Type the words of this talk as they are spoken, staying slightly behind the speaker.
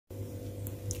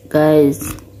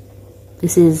Guys,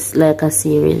 this is like a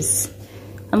series.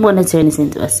 I'm gonna turn this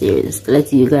into a series to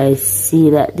let you guys see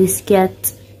that this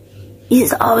cat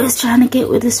is always trying to get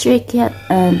with the stray cat,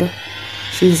 and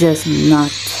she's just not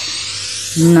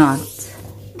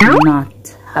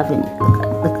having it.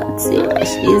 Look at Sarah.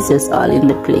 She's just all in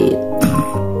the play.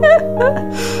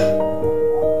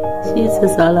 She's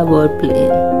just all about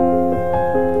playing.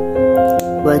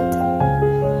 But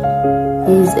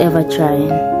he's ever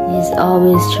trying. He's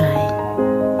always trying.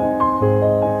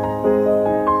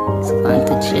 He's going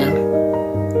to chill.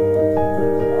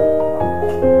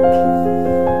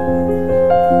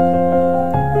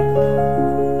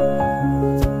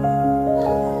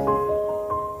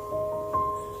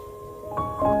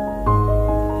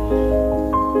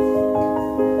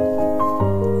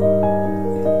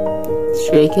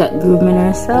 Stray cat grooming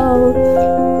herself.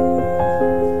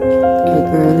 The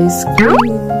girl is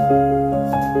screaming.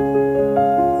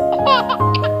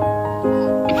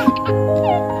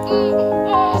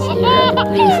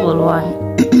 Playful one.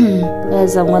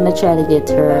 Guys, I'm gonna try to get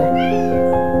her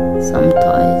some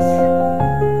toys.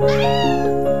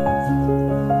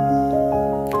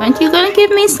 Aren't you gonna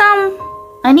give me some?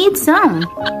 I need some,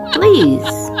 please.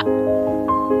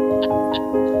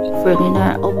 Bringing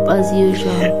her up as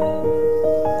usual.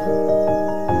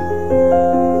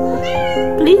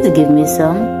 Please give me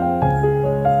some.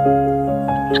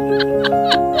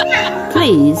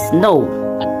 Please, no.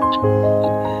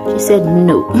 She said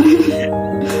no.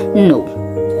 No.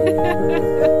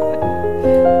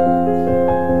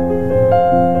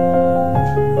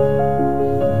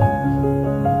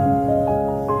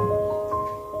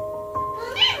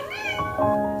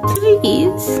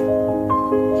 Please.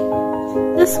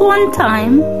 Just one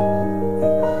time.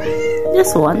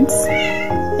 Just once.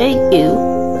 Beg you.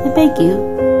 I beg you.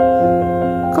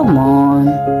 Come on.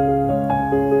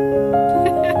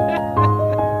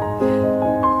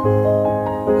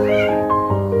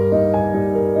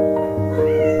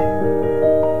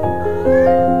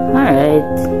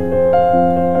 Alright.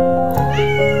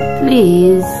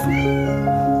 Please.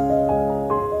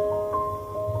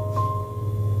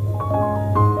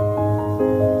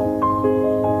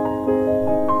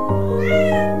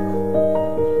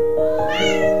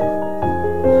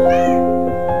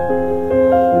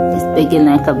 Just begging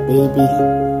like a baby.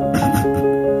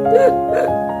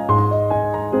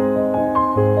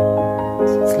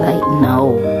 She's like, no.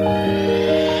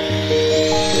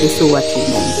 This is what you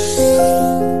meant.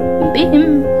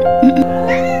 Bim.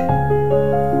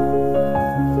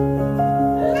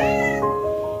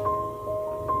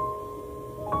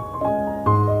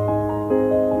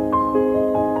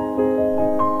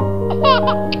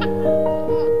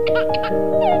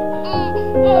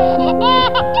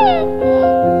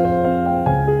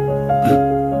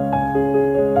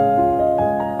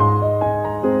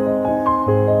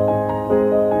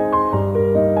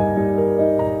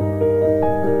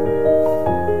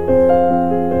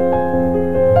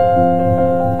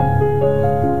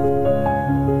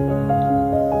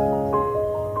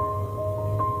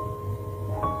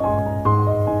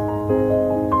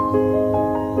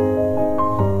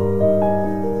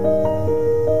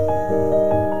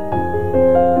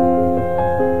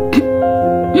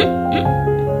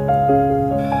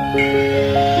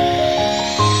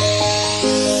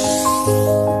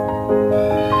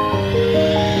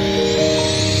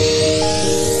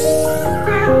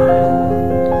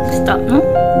 Stop, no?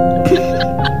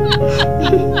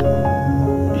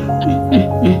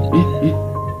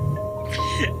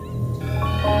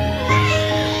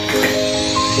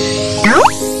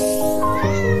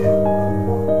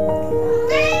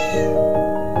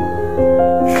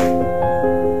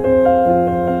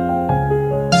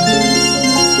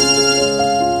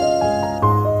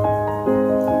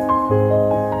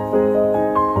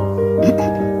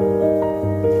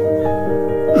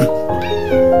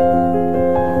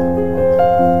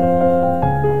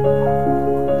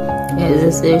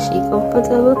 Is she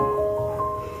comfortable?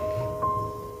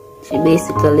 She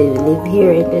basically live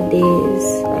here in the days.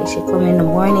 Like she come in the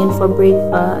morning for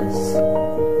breakfast.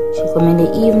 She come in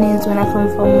the evenings when I come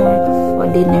from work for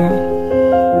dinner.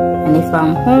 And if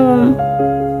I'm home,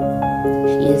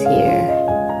 she is here.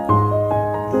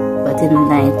 But in the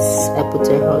nights, I put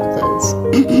her out because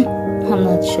I'm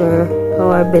not sure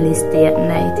how her belly stay at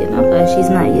night, you know, because she's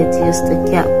not yet used to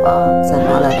cat walks and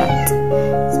all of that.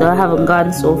 So I haven't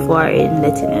gone so far in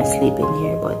letting her sleep in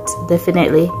here, but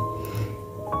definitely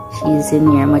she's in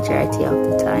here majority of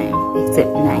the time, except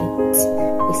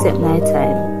night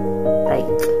time, like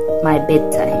my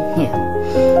bedtime.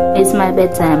 Yeah, it's my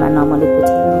bedtime. I normally put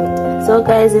her out. So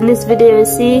guys, in this video you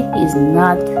see, he's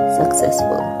not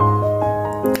successful.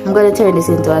 I'm gonna turn this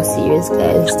into a series,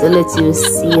 guys, to let you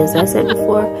see, as I said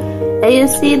before, and you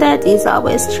see that he's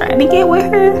always trying to get with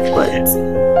her, but it's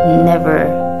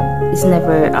never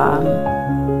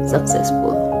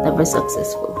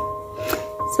successful.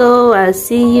 So I'll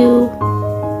see you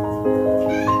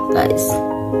guys.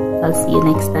 I'll see you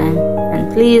next time.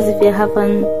 And please, if you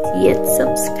haven't yet,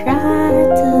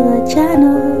 subscribe to the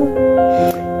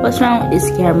channel. What's wrong with this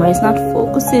camera? It's not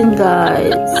focusing,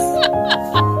 guys.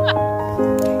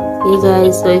 Hey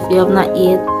guys, so if you have not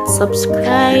yet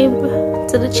subscribed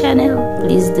to the channel,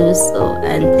 please do so,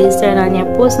 and please turn on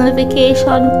your post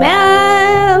notification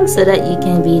bell so that you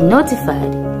can be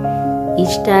notified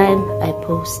each time I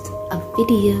post a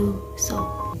video.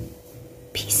 So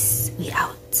peace. We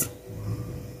out.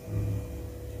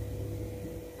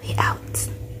 We out.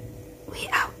 We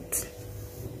out.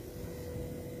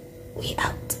 We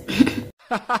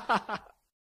out.